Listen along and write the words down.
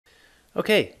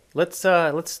Okay, let's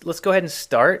go ahead and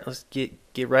start. Let's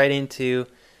get right into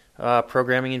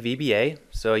programming in VBA.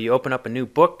 So you open up a new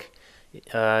book,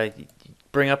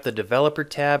 bring up the developer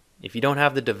tab. If you don't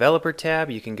have the developer tab,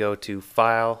 you can go to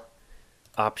File,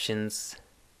 Options,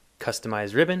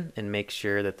 Customize Ribbon, and make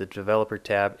sure that the developer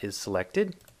tab is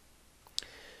selected.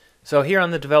 So here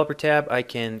on the developer tab, I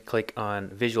can click on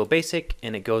Visual Basic,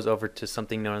 and it goes over to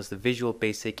something known as the Visual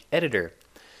Basic Editor.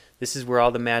 This is where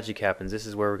all the magic happens. This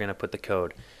is where we're going to put the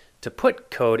code. To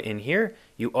put code in here,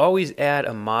 you always add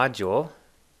a module.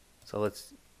 So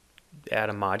let's add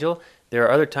a module. There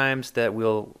are other times that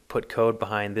we'll put code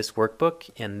behind this workbook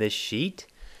and this sheet,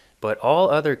 but all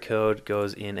other code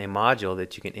goes in a module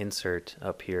that you can insert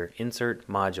up here. Insert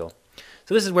module.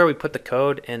 So this is where we put the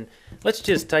code, and let's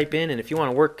just type in, and if you want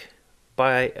to work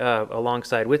by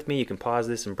alongside with me, you can pause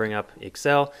this and bring up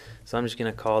Excel. So I'm just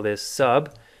going to call this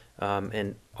sub.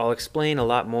 And I'll explain a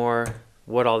lot more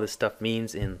what all this stuff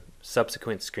means in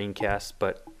subsequent screencasts,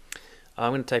 but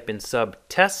I'm going to type in sub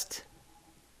test,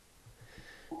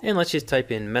 and let's just type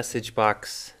in message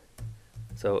box,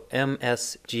 so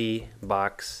MSG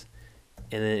box,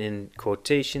 and then in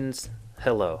quotations,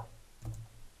 hello.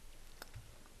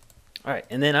 Alright,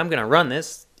 and then I'm going to run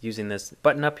this using this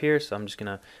button up here, so I'm just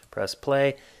going to press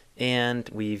play, and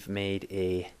we've made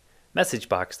a message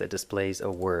box that displays a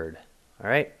word.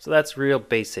 Alright, so that's real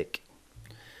basic.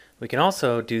 We can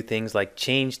also do things like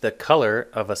change the color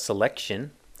of a selection.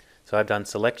 So I've done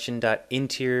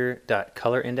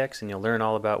selection.interior.colorIndex, and you'll learn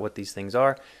all about what these things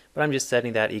are, but I'm just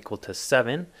setting that equal to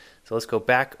 7. So let's go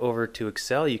back over to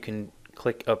Excel. You can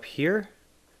click up here,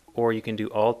 or you can do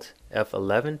Alt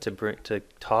F11 to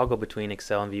toggle between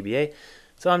Excel and VBA.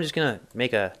 So I'm just going to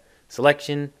make a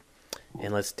selection,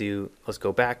 and let's go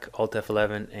back, Alt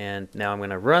F11, and now I'm going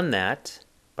to run that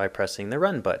by pressing the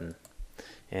run button,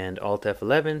 and Alt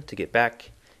F11 to get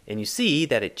back, and you see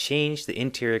that it changed the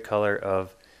interior color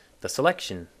of the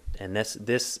selection, and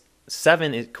this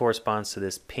 7 it corresponds to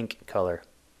this pink color.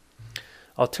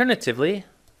 Alternatively,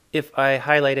 if I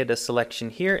highlighted a selection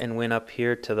here and went up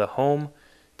here to the Home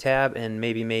tab and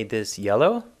maybe made this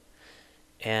yellow,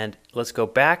 and let's go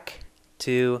back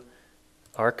to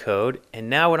our code, and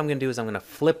now what I'm going to do is I'm going to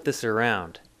flip this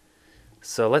around.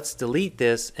 So let's delete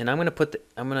this, and I'm going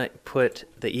to put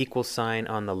the equal sign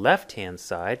on the left hand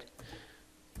side.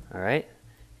 All right,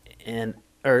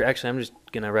 or actually I'm just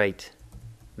going to write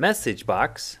message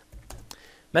box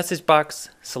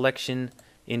selection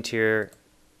interior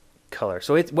color.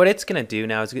 So what it's going to do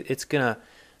now is it's going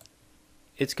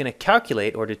to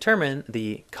calculate or determine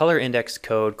the color index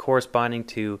code corresponding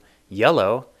to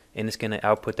yellow, and it's going to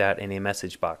output that in a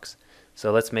message box.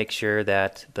 So let's make sure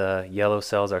that the yellow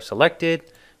cells are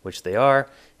selected, which they are,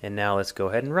 and now let's go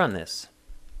ahead and run this.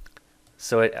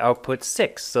 So it outputs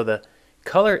 6. So the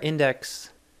color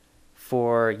index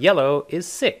for yellow is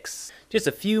 6. Just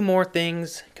a few more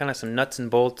things, kind of some nuts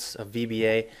and bolts of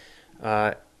VBA.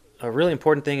 A really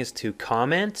important thing is to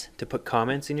put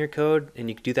comments in your code, and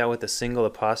you can do that with a single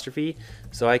apostrophe.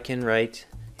 So I can write,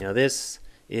 this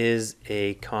is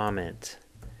a comment,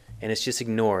 and it's just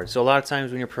ignored. So a lot of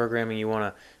times when you're programming, you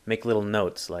want to make little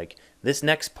notes like this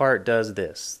next part does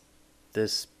this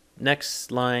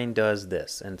next line does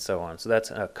this, and so on. So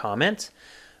that's a comment.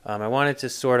 I wanted to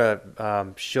sort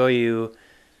of show you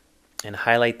and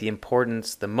highlight the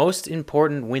most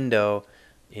important window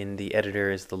in the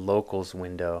editor is the locals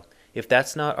window. If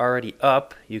that's not already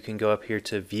up, you can go up here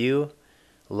to view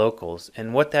locals,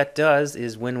 and what that does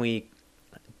is when we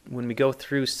go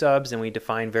through subs and we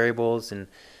define variables and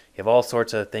you have all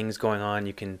sorts of things going on,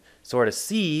 you can sort of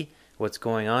see what's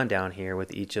going on down here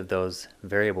with each of those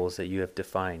variables that you have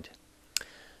defined.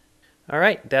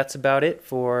 Alright, that's about it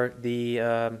for the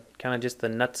kind of just the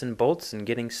nuts and bolts and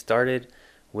getting started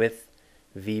with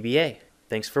VBA.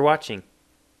 Thanks for watching.